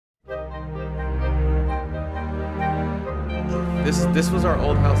This was our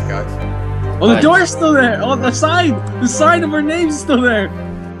old house, guys. Oh, the door's still there. Oh, the sign of our name's still there.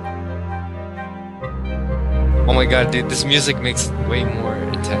 Oh my god, dude, this music makes it way more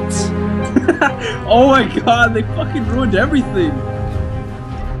intense. Oh my god, they fucking ruined everything.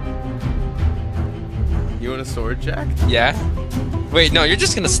 You want a sword, Jack? Yeah? Wait, no, you're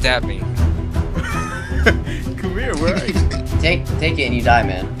just gonna stab me. Come here, where are you? Take it and you die,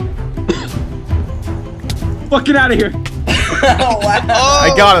 man. Fucking out of here. Oh, wow. Oh!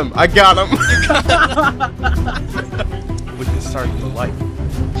 I got him! I got him! We can start the light.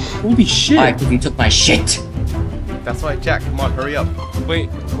 Holy shit. Why? Because you took my shit. That's why, Jack, come on, hurry up. Wait,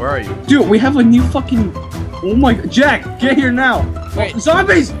 Where are you? Dude, we have a new fucking... Oh my... Jack, get here now. Wait. Oh,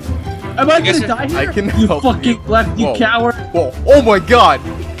 zombies! Am I gonna die here? I can you help fucking you. left, you Whoa. coward. Whoa, oh my god!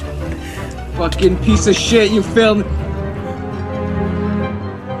 Fucking piece of shit, you failed.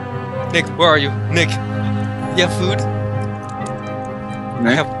 Nick, where are you? Nick, you have food?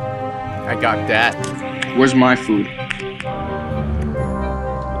 I have... I got that. Where's my food?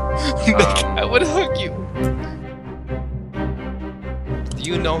 Nick, I would hug you. Do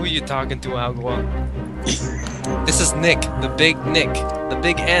you know who you're talking to, Agua? This is Nick, the big Nick, the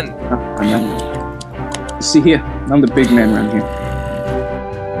big N. See here, I'm the big man around here.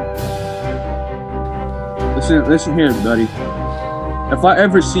 Listen here, buddy. If I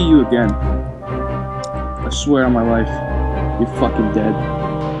ever see you again, I swear on my life, you're fucking dead.